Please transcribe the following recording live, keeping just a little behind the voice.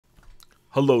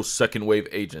Hello, second wave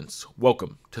agents.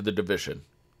 Welcome to the Division.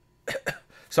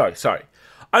 Sorry.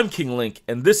 I'm King Link,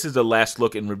 and this is a last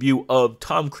look and review of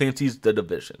Tom Clancy's The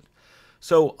Division.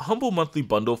 So, Humble Monthly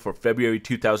Bundle for February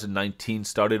 2019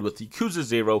 started with Yakuza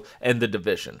 0 and The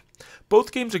Division.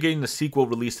 Both games are getting a sequel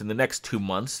released in the next 2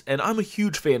 months, and I'm a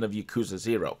huge fan of Yakuza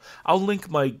 0. I'll link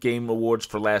my game awards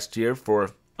for last year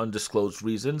for undisclosed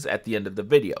reasons at the end of the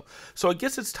video. So I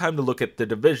guess it's time to look at The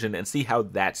Division and see how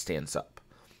that stands up.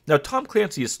 Now, Tom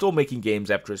Clancy is still making games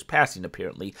after his passing,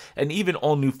 apparently, and even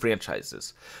all new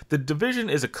franchises. The Division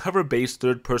is a cover-based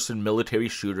third-person military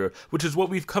shooter, which is what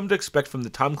we've come to expect from the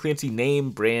Tom Clancy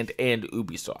name, brand, and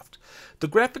Ubisoft. The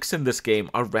graphics in this game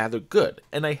are rather good,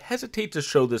 and I hesitate to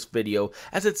show this video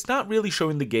as it's not really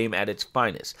showing the game at its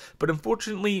finest, but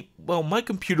unfortunately, well, my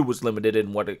computer was limited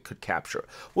in what it could capture.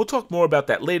 We'll talk more about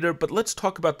that later, but let's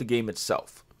talk about the game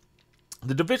itself.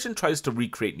 The Division tries to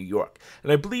recreate New York,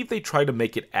 and I believe they try to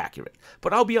make it accurate.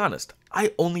 But I'll be honest,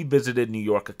 I only visited New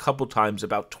York a couple times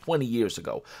about 20 years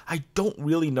ago. I don't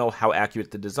really know how accurate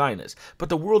the design is, but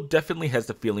the world definitely has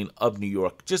the feeling of New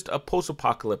York, just a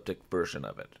post-apocalyptic version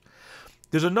of it.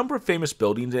 There's a number of famous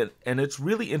buildings, and it's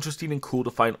really interesting and cool to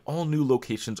find all new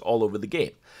locations all over the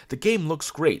game. The game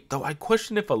looks great, though I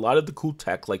question if a lot of the cool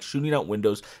tech, like shooting out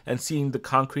windows and seeing the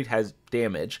concrete has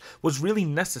damage, was really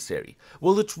necessary.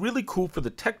 Well, it's really cool for the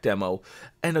tech demo,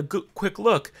 and a quick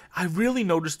look, I really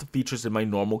noticed the features in my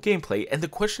normal gameplay, and the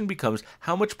question becomes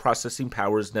how much processing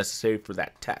power is necessary for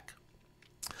that tech.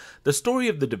 The story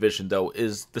of The Division, though,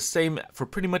 is the same for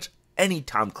pretty much any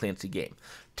Tom Clancy game.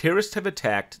 Terrorists have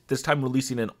attacked, this time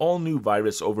releasing an all-new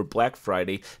virus over Black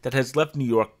Friday that has left New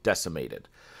York decimated.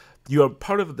 You are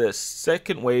part of the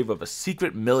second wave of a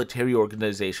secret military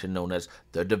organization known as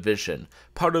The Division,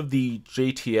 part of the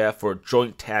JTF or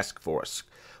Joint Task Force.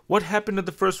 What happened to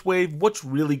the first wave? What's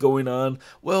really going on?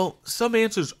 Well, some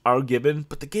answers are given,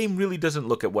 but the game really doesn't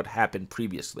look at what happened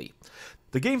previously.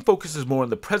 The game focuses more on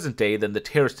the present day than the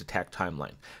terrorist attack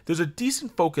timeline. There's a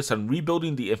decent focus on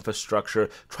rebuilding the infrastructure,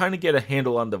 trying to get a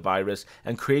handle on the virus,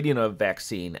 and creating a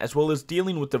vaccine, as well as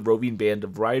dealing with the roving band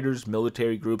of rioters,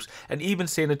 military groups, and even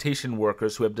sanitation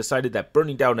workers who have decided that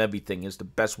burning down everything is the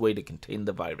best way to contain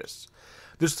the virus.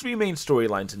 There's 3 main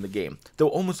storylines in the game, though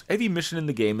almost every mission in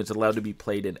the game is allowed to be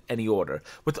played in any order,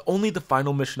 with only the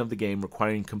final mission of the game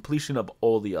requiring completion of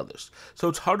all the others, so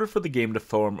it's harder for the game to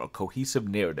form a cohesive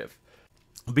narrative.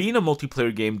 Being a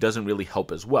multiplayer game doesn't really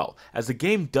help as well, as the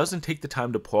game doesn't take the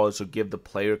time to pause or give the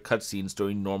player cutscenes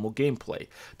during normal gameplay.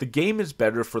 The game is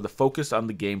better for the focus on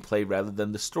the gameplay rather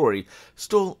than the story,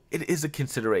 still, it is a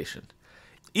consideration.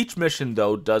 Each mission,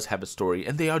 though, does have a story,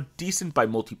 and they are decent by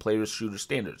multiplayer shooter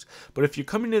standards, but if you're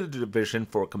coming to the Division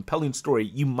for a compelling story,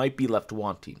 you might be left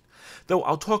wanting. Though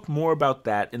I'll talk more about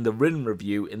that in the written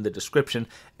review in the description,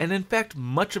 and in fact,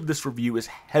 much of this review is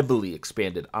heavily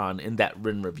expanded on in that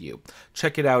written review.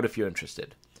 Check it out if you're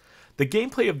interested. The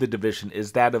gameplay of The Division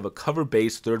is that of a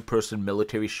cover-based third-person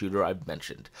military shooter I've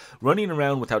mentioned. Running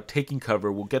around without taking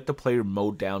cover will get the player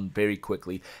mowed down very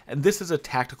quickly, and this is a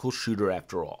tactical shooter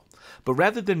after all. But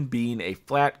rather than being a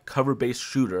flat, cover-based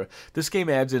shooter, this game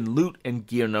adds in loot and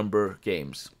gear number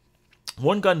games.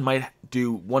 One gun might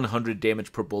do 100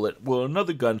 damage per bullet, while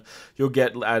another gun you'll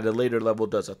get at a later level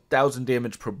does 1,000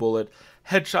 damage per bullet.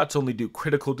 Headshots only do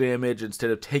critical damage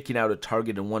instead of taking out a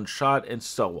target in one shot, and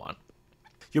so on.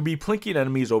 You'll be plinking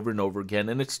enemies over and over again,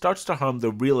 and it starts to harm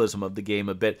the realism of the game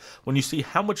a bit when you see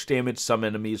how much damage some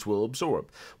enemies will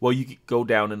absorb, while you go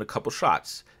down in a couple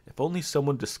shots. If only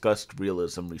someone discussed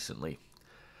realism recently.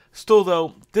 Still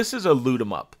though, this is a loot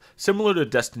 'em up, similar to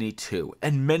Destiny 2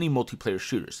 and many multiplayer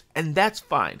shooters, and that's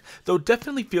fine, though it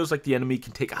definitely feels like the enemy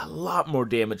can take a lot more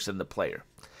damage than the player.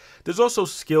 There's also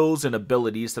skills and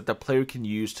abilities that the player can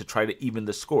use to try to even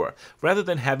the score, rather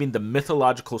than having the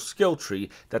mythological skill tree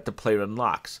that the player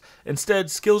unlocks. Instead,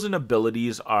 skills and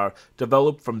abilities are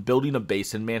developed from building a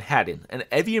base in Manhattan, and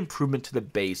every improvement to the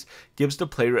base gives the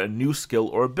player a new skill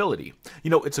or ability. You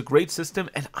know, it's a great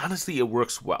system, and honestly, it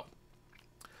works well.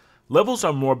 Levels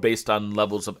are more based on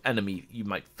levels of enemy you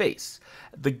might face,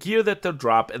 the gear that they'll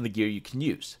drop, and the gear you can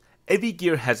use. Every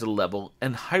gear has a level,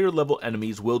 and higher level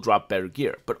enemies will drop better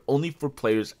gear, but only for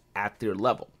players at their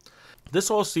level.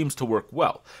 This all seems to work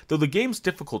well, though the game's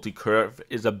difficulty curve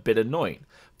is a bit annoying.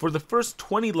 For the first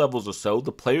 20 levels or so,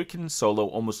 the player can solo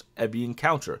almost every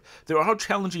encounter. There are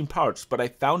challenging parts, but I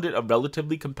found it a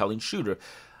relatively compelling shooter.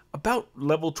 About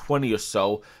level 20 or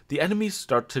so, the enemies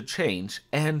start to change,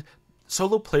 and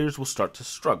solo players will start to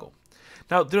struggle.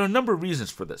 Now, there are a number of reasons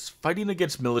for this. Fighting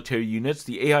against military units,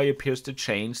 the AI appears to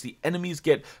change, the enemies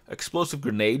get explosive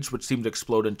grenades, which seem to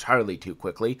explode entirely too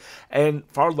quickly, and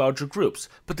far larger groups.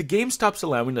 But the game stops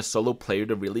allowing a solo player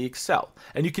to really excel,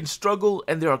 and you can struggle,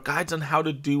 and there are guides on how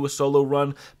to do a solo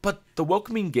run, but the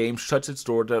welcoming game shuts its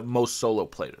door to most solo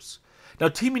players. Now,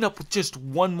 teaming up with just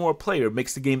one more player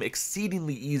makes the game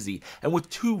exceedingly easy, and with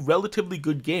two relatively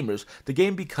good gamers, the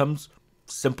game becomes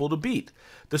simple to beat.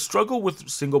 The struggle with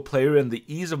single player and the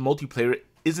ease of multiplayer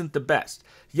isn't the best.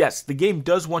 Yes, the game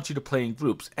does want you to play in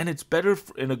groups, and it's better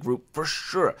in a group for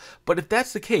sure, but if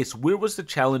that's the case, where was the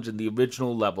challenge in the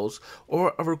original levels,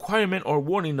 or a requirement or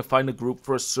warning to find a group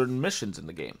for certain missions in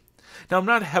the game? Now, I'm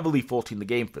not heavily faulting the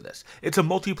game for this. It's a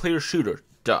multiplayer shooter,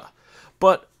 duh.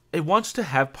 But it wants to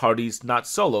have parties, not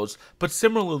solos, but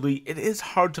similarly, it is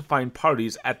hard to find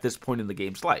parties at this point in the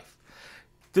game's life.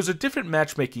 There's a different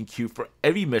matchmaking queue for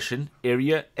every mission,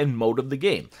 area, and mode of the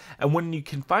game, and when you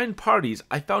can find parties,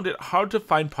 I found it hard to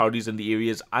find parties in the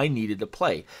areas I needed to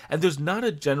play, and there's not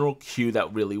a general queue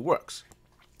that really works.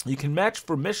 You can match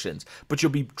for missions, but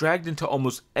you'll be dragged into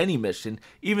almost any mission,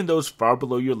 even those far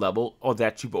below your level or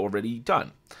that you've already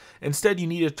done. Instead, you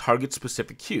need to target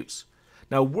specific queues.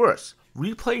 Now worse,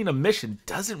 replaying a mission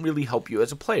doesn't really help you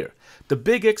as a player. The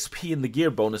big XP and the gear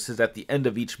bonuses at the end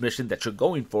of each mission that you're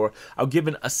going for are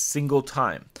given a single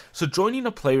time. So joining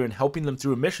a player and helping them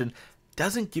through a mission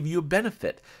doesn't give you a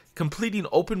benefit. Completing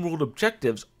open world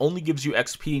objectives only gives you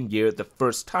XP and gear the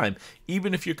first time,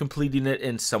 even if you're completing it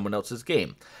in someone else's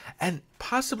game. And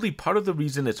possibly part of the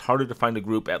reason it's harder to find a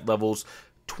group at levels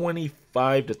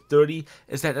 25 to 30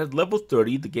 is that at level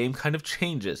 30 the game kind of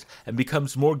changes and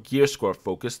becomes more gear score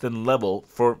focused than level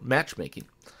for matchmaking.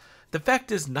 The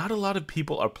fact is, not a lot of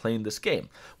people are playing this game.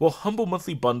 While Humble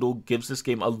Monthly Bundle gives this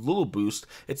game a little boost,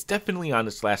 it's definitely on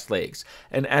its last legs,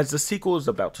 and as the sequel is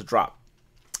about to drop.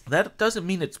 That doesn't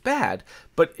mean it's bad,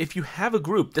 but if you have a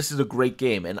group, this is a great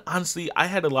game, and honestly, I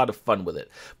had a lot of fun with it.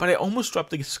 But I almost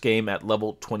dropped this game at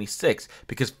level 26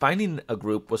 because finding a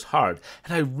group was hard,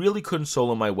 and I really couldn't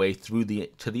solo my way through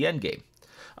to the end game.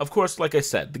 Of course, like I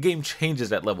said, the game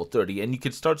changes at level 30, and you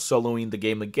can start soloing the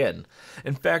game again.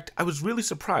 In fact, I was really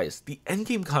surprised. The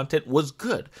endgame content was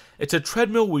good. It's a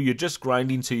treadmill where you're just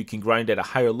grinding so you can grind at a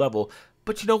higher level,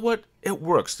 but you know what? It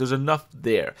works. There's enough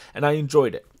there, and I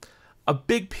enjoyed it. A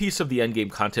big piece of the endgame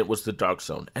content was the Dark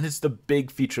Zone, and it's the big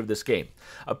feature of this game.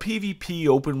 A PvP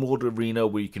open world arena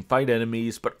where you can fight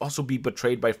enemies, but also be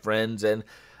betrayed by friends, and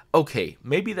okay,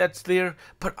 maybe that's there,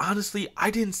 but honestly,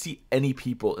 I didn't see any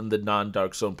people in the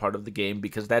non-Dark Zone part of the game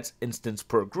because that's instance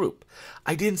per group.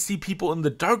 I didn't see people in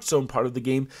the Dark Zone part of the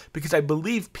game because I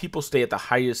believe people stay at the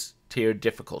highest tier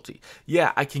difficulty.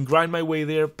 Yeah, I can grind my way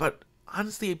there, but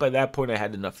honestly, by that point, I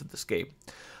had enough of this game.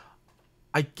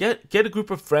 I get a group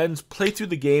of friends, play through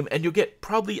the game, and you'll get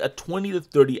probably a 20 to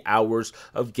 30 hours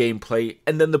of gameplay,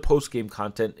 and then the post-game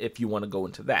content if you want to go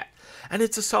into that. And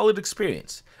it's a solid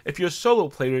experience. If you're a solo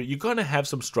player, you're going to have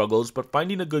some struggles, but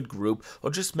finding a good group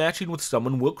or just matching with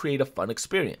someone will create a fun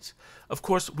experience. Of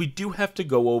course, we do have to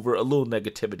go over a little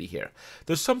negativity here.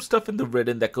 There's some stuff in the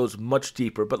written that goes much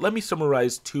deeper, but let me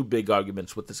summarize two big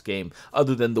arguments with this game,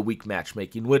 other than the weak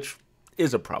matchmaking, which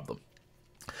is a problem.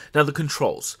 Now, the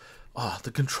controls.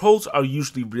 The controls are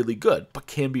usually really good, but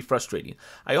can be frustrating.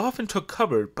 I often took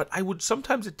cover, but I would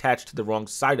sometimes attach to the wrong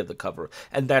side of the cover,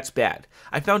 and that's bad.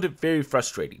 I found it very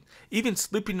frustrating. Even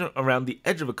slipping around the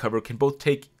edge of a cover can both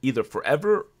take either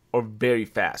forever or very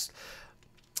fast.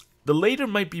 The later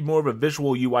might be more of a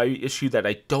visual UI issue that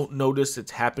I don't notice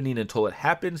it's happening until it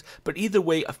happens, but either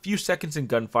way, a few seconds in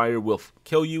gunfire will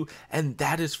kill you, and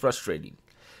that is frustrating.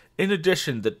 In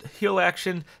addition, the heal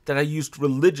action that I used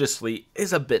religiously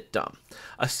is a bit dumb.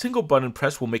 A single button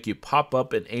press will make you pop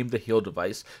up and aim the heal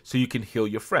device so you can heal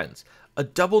your friends. A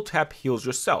double tap heals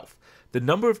yourself. The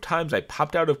number of times I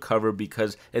popped out of cover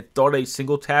because it thought I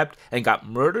single tapped and got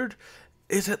murdered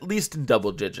is at least in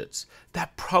double digits.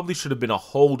 That probably should have been a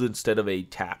hold instead of a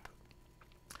tap.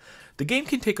 The game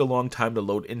can take a long time to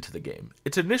load into the game.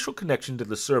 Its initial connection to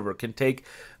the server can take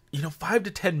 5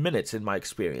 to 10 minutes in my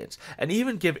experience, and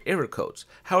even give error codes.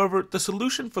 However, the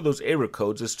solution for those error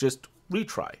codes is just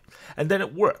retry, and then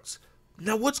it works.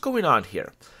 Now, what's going on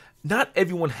here? Not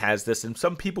everyone has this, and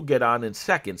some people get on in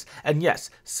seconds, and yes,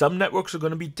 some networks are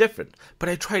going to be different, but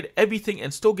I tried everything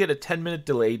and still get a 10-minute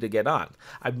delay to get on.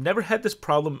 I've never had this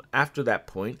problem after that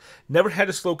point, never had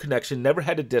a slow connection, never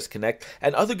had a disconnect,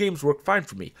 and other games work fine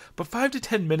for me, but 5 to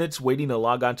 10 minutes waiting to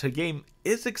log on to a game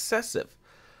is excessive.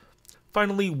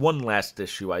 Finally, one last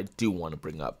issue I do want to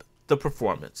bring up, the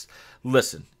performance.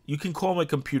 Listen, you can call my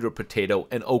computer potato,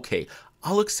 and okay,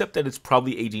 I'll accept that it's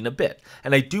probably aging a bit,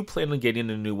 and I do plan on getting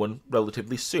a new one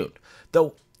relatively soon.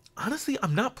 Though, honestly,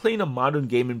 I'm not playing a modern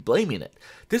game and blaming it.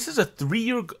 This is a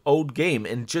 3-year-old game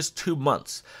in just 2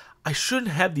 months. I shouldn't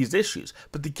have these issues,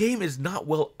 but the game is not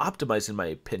well optimized in my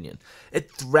opinion.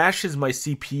 It thrashes my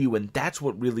CPU, and that's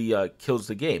what really kills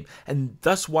the game, and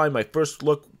thus why my first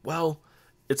look, well,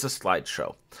 it's a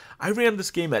slideshow. I ran this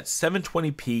game at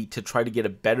 720p to try to get a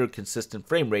better consistent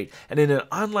frame rate, and in an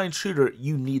online shooter,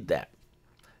 you need that.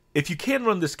 If you can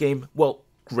run this game, well,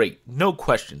 great, no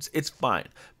questions, it's fine.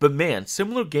 But man,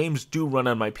 similar games do run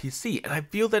on my PC, and I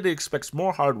feel that it expects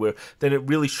more hardware than it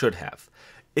really should have.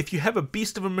 If you have a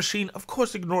beast of a machine, of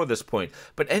course ignore this point,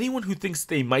 but anyone who thinks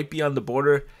they might be on the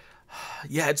border,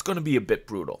 yeah, it's going to be a bit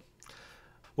brutal.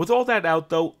 With all that out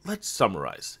though, let's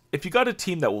summarize. If you got a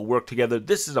team that will work together,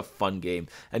 this is a fun game,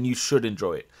 and you should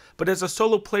enjoy it. But as a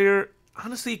solo player,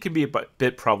 honestly, it can be a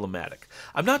bit problematic.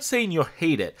 I'm not saying you'll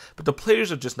hate it, but the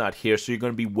players are just not here, so you're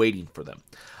going to be waiting for them.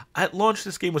 At launch,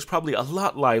 this game was probably a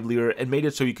lot livelier and made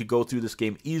it so you could go through this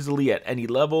game easily at any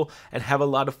level and have a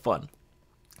lot of fun.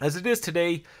 As it is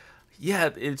today, yeah,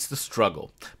 it's the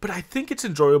struggle, but I think it's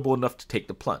enjoyable enough to take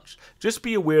the plunge. Just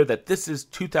be aware that this is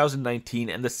 2019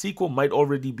 and the sequel might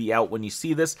already be out when you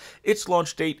see this. Its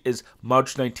launch date is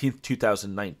March 19th,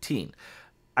 2019.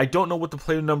 I don't know what the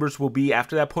player numbers will be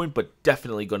after that point, but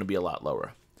definitely going to be a lot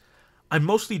lower. I'm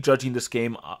mostly judging this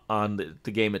game on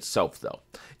the game itself, though.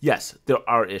 Yes, there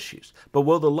are issues, but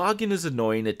while the login is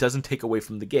annoying, it doesn't take away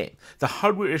from the game. The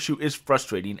hardware issue is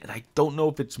frustrating, and I don't know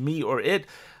if it's me or it.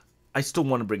 I still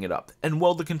want to bring it up. And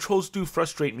while the controls do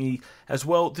frustrate me as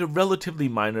well, they're relatively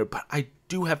minor, but I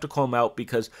do have to call them out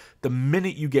because the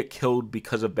minute you get killed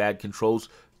because of bad controls,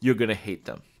 you're going to hate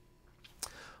them.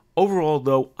 Overall,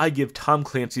 though, I give Tom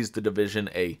Clancy's The Division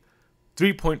a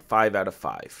 3.5 out of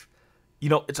 5. You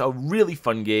know, it's a really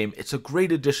fun game, it's a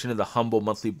great addition to the Humble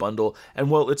monthly bundle, and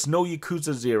while it's no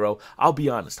Yakuza 0, I'll be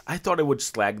honest, I thought I would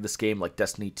slag this game like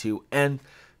Destiny 2, and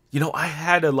you know, I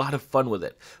had a lot of fun with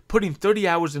it. Putting 30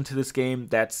 hours into this game,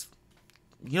 that's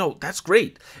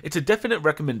great. It's a definite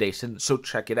recommendation, so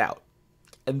check it out.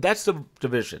 And that's The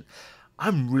Division.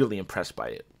 I'm really impressed by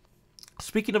it.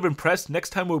 Speaking of impressed,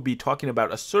 next time we'll be talking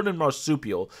about a certain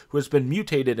marsupial who has been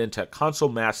mutated into a console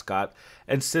mascot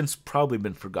and since probably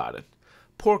been forgotten.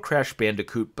 Poor Crash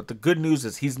Bandicoot, but the good news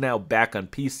is he's now back on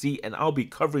PC and I'll be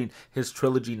covering his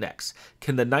trilogy next.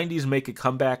 Can the 90s make a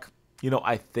comeback? You know,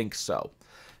 I think so.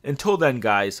 Until then,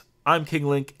 guys, I'm King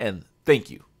Link, and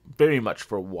thank you very much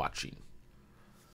for watching.